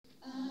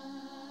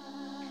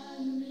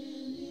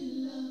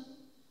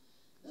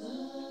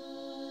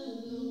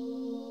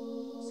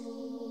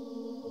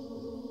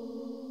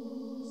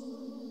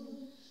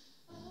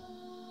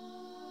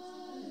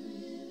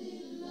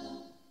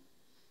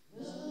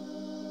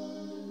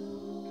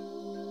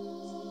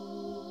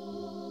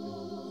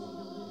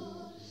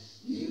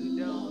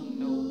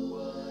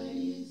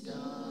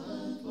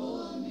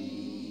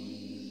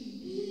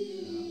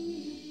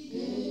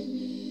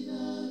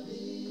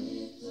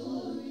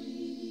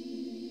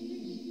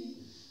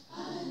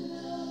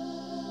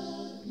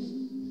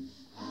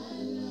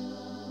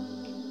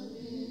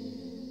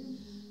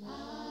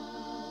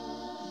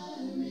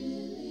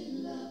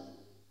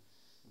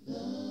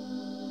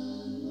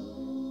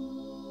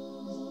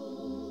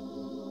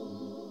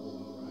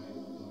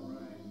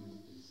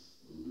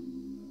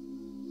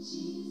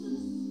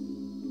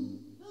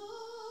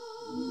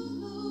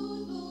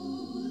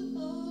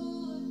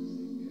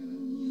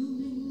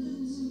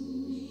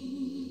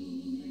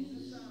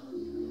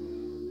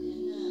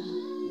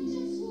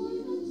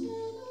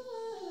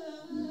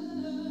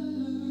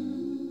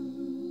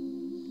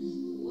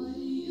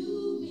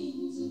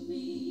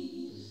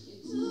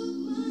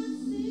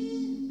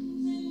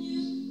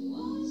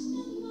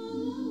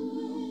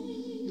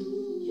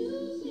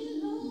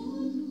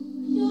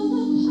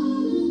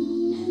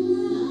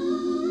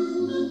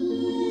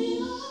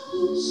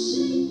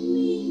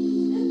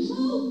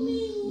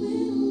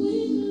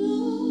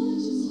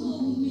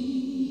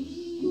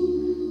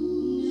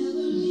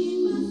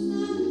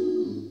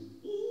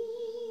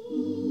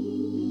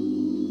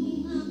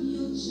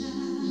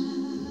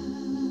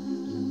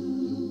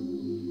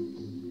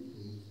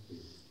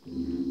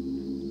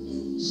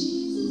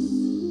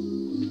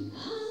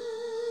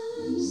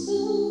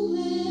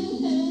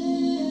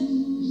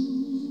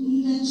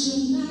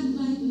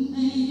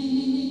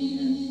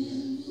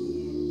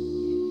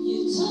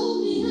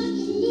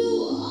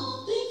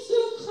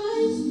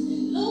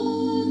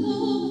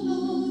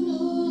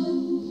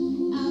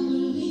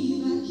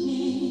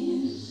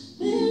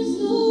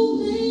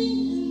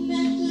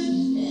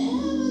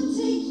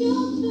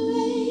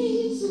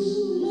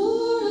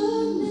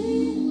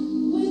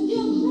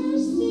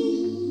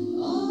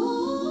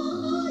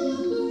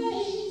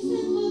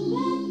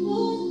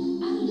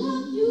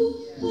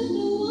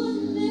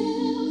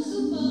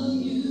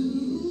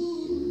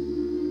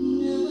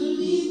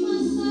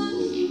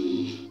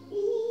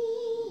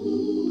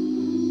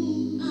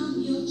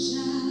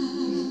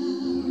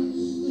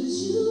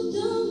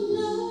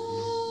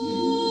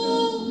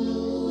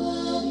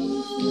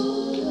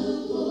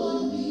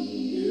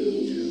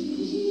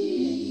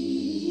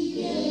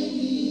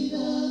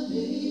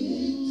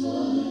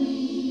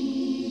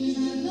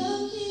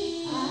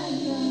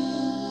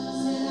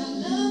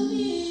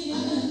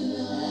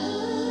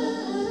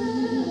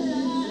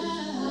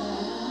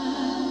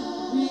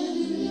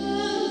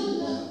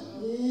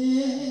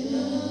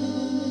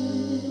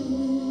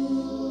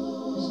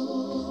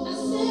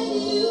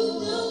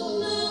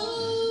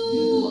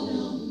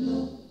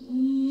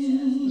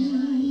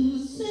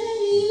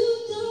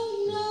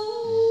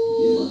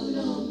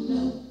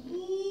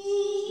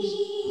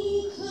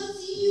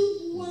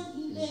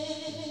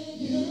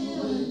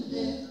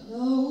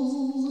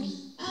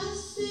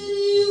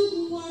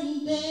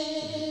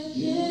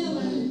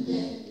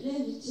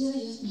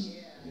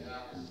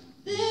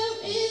There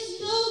is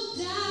no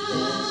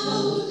doubt,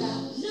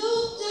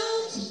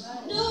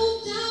 no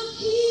doubt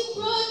he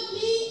brought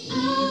me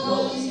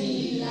out.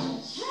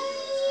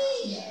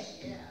 Hey,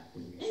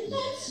 and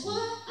that's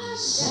why I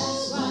shout.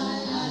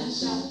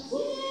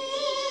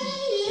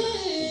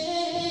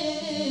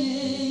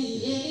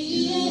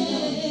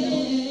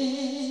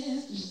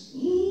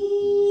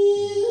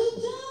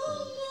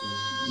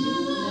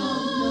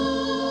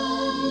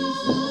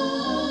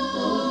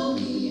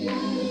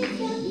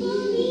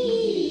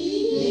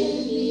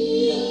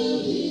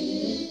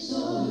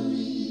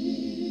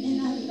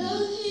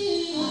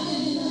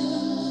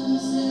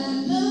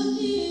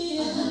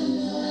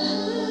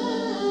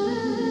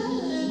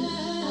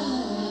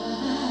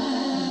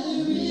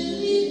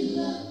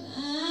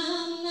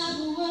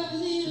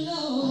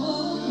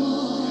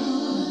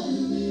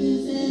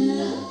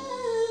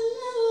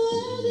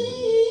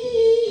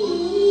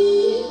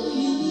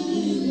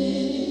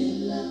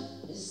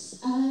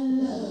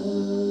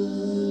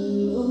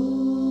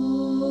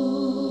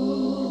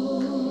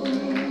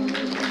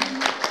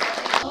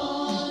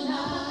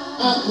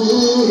 I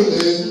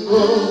couldn't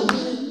go.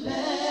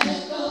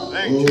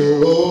 Thank you.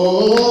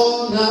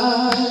 All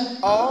night.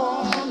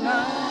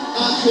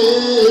 I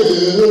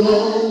held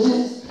on.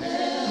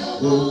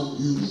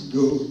 You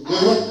go. I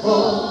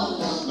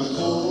called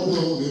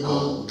on him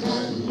all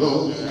night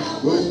long.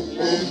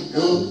 Wouldn't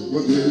go,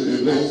 was really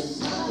blessed.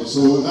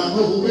 So I'm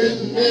a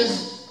witness.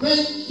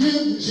 Thank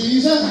you,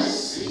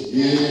 Jesus.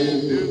 Yeah.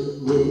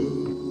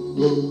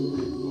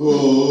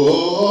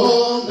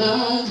 All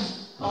night.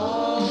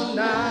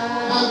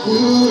 I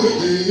couldn't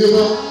give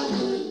up.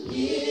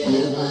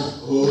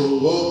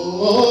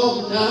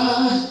 All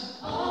night.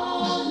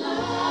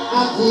 I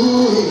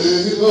couldn't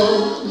give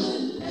up.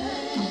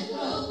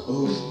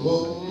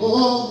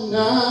 All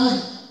night.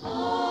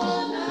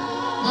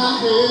 I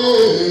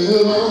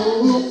held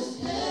on.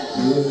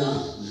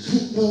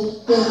 You know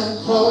that I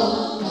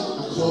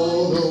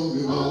called on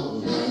him all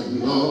night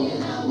long.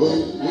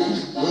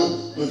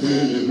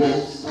 Until he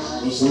blessed.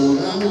 So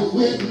I'm a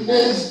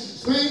witness.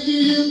 Thank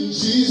you,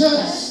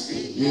 Jesus.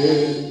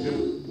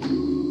 Yeah.